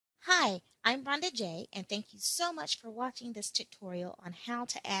Hi, I'm Rhonda J, and thank you so much for watching this tutorial on how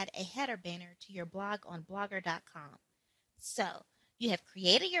to add a header banner to your blog on blogger.com. So, you have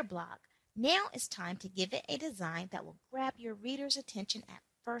created your blog. Now it's time to give it a design that will grab your reader's attention at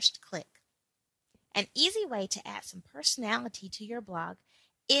first click. An easy way to add some personality to your blog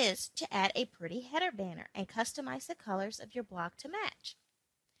is to add a pretty header banner and customize the colors of your blog to match.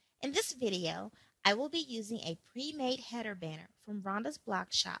 In this video, I will be using a pre-made header banner from Rhonda's blog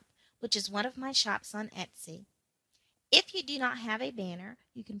shop, which is one of my shops on Etsy. If you do not have a banner,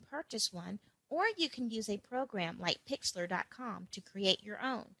 you can purchase one, or you can use a program like Pixlr.com to create your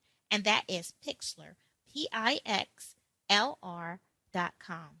own, and that is Pixlr, Pixlr.com.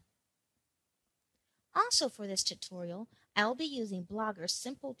 Also for this tutorial, I will be using Blogger's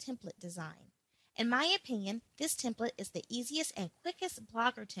simple template design. In my opinion, this template is the easiest and quickest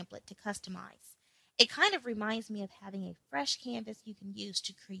Blogger template to customize. It kind of reminds me of having a fresh canvas you can use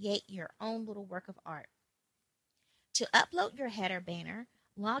to create your own little work of art. To upload your header banner,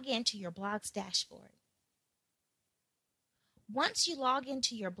 log into your blog's dashboard. Once you log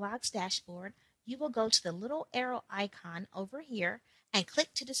into your blog's dashboard, you will go to the little arrow icon over here and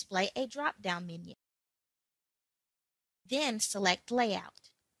click to display a drop-down menu. Then select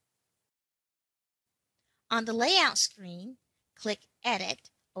Layout. On the Layout screen, click Edit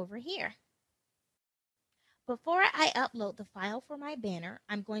over here. Before I upload the file for my banner,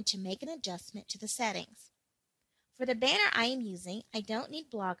 I'm going to make an adjustment to the settings. For the banner I am using, I don't need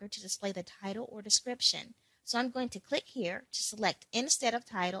Blogger to display the title or description, so I'm going to click here to select instead of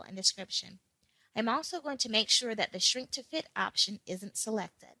title and description. I'm also going to make sure that the shrink to fit option isn't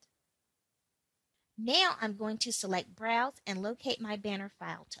selected. Now I'm going to select Browse and locate my banner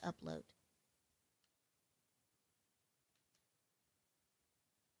file to upload.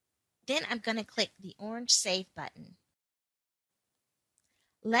 Then I'm going to click the orange Save button.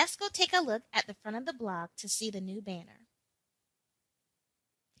 Let's go take a look at the front of the blog to see the new banner.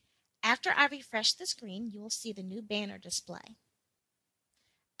 After I refresh the screen, you will see the new banner display.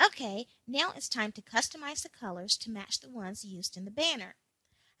 Okay, now it's time to customize the colors to match the ones used in the banner.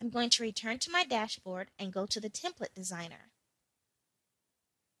 I'm going to return to my dashboard and go to the Template Designer.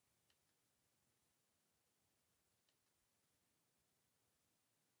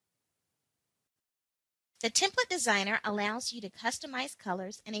 The Template Designer allows you to customize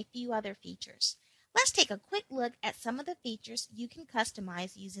colors and a few other features. Let's take a quick look at some of the features you can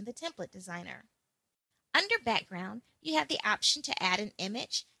customize using the Template Designer. Under Background, you have the option to add an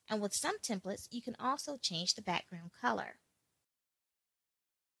image, and with some templates, you can also change the background color.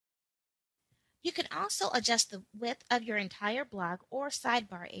 You can also adjust the width of your entire blog or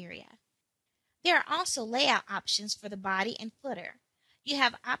sidebar area. There are also layout options for the body and footer. You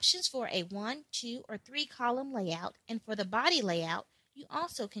have options for a 1, 2, or 3 column layout, and for the body layout, you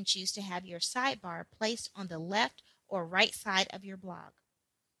also can choose to have your sidebar placed on the left or right side of your blog.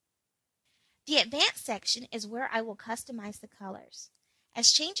 The Advanced section is where I will customize the colors.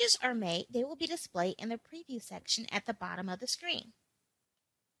 As changes are made, they will be displayed in the Preview section at the bottom of the screen.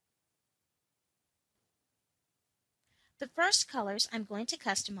 The first colors I'm going to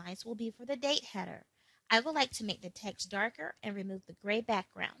customize will be for the date header. I would like to make the text darker and remove the gray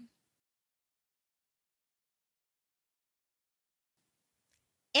background.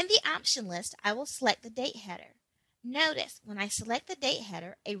 In the option list, I will select the date header. Notice when I select the date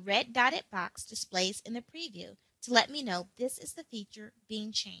header, a red dotted box displays in the preview to let me know this is the feature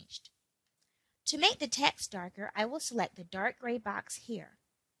being changed. To make the text darker, I will select the dark gray box here.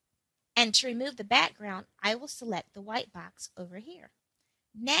 And to remove the background, I will select the white box over here.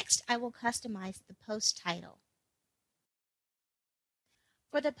 Next, I will customize the post title.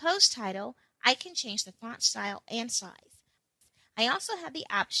 For the post title, I can change the font style and size. I also have the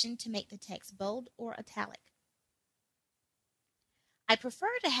option to make the text bold or italic. I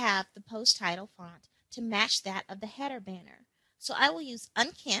prefer to have the post title font to match that of the header banner, so I will use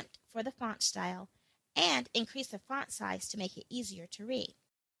unkempt for the font style and increase the font size to make it easier to read.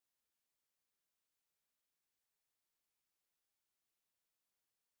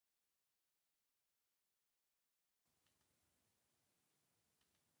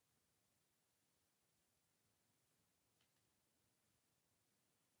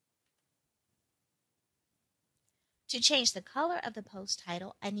 To change the color of the post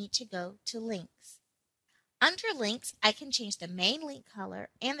title, I need to go to Links. Under Links, I can change the main link color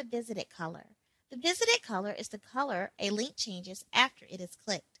and the visited color. The visited color is the color a link changes after it is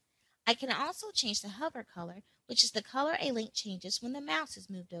clicked. I can also change the hover color, which is the color a link changes when the mouse is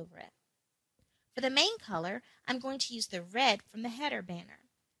moved over it. For the main color, I'm going to use the red from the header banner.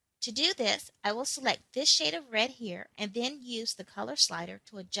 To do this, I will select this shade of red here and then use the color slider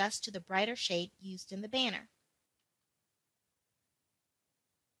to adjust to the brighter shade used in the banner.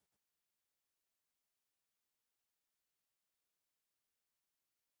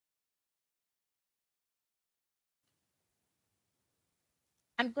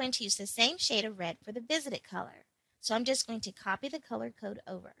 I'm going to use the same shade of red for the visited color, so I'm just going to copy the color code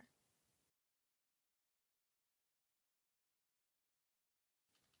over.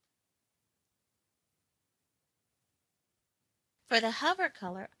 For the hover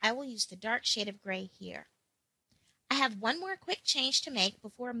color, I will use the dark shade of gray here. I have one more quick change to make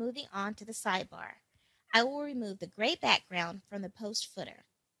before moving on to the sidebar. I will remove the gray background from the post footer.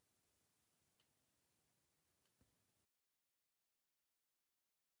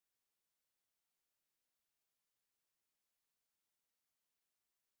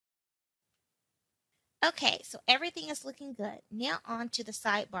 Okay, so everything is looking good. Now on to the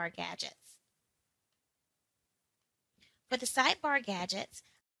sidebar gadgets. For the sidebar gadgets,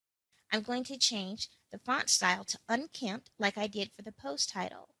 I'm going to change the font style to unkempt like I did for the post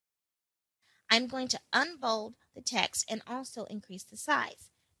title. I'm going to unbold the text and also increase the size.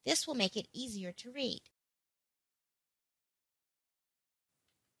 This will make it easier to read.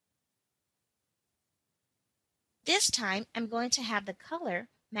 This time, I'm going to have the color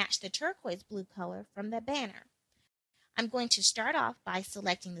match the turquoise blue color from the banner. I'm going to start off by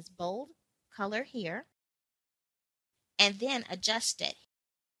selecting this bold color here and then adjust it.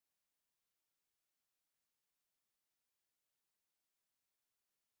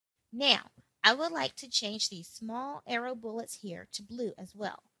 Now, I would like to change these small arrow bullets here to blue as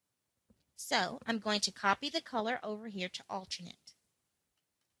well. So, I'm going to copy the color over here to alternate.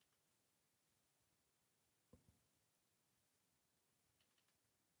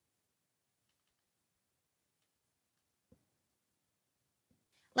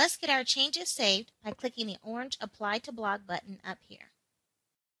 Let's get our changes saved by clicking the orange Apply to Blog button up here.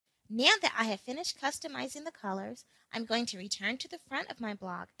 Now that I have finished customizing the colors, I'm going to return to the front of my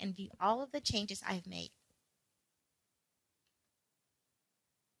blog and view all of the changes I have made.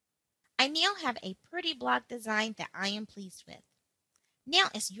 I now have a pretty blog design that I am pleased with. Now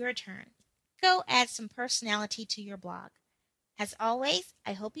it's your turn. Go add some personality to your blog. As always,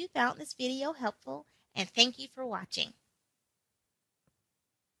 I hope you found this video helpful and thank you for watching.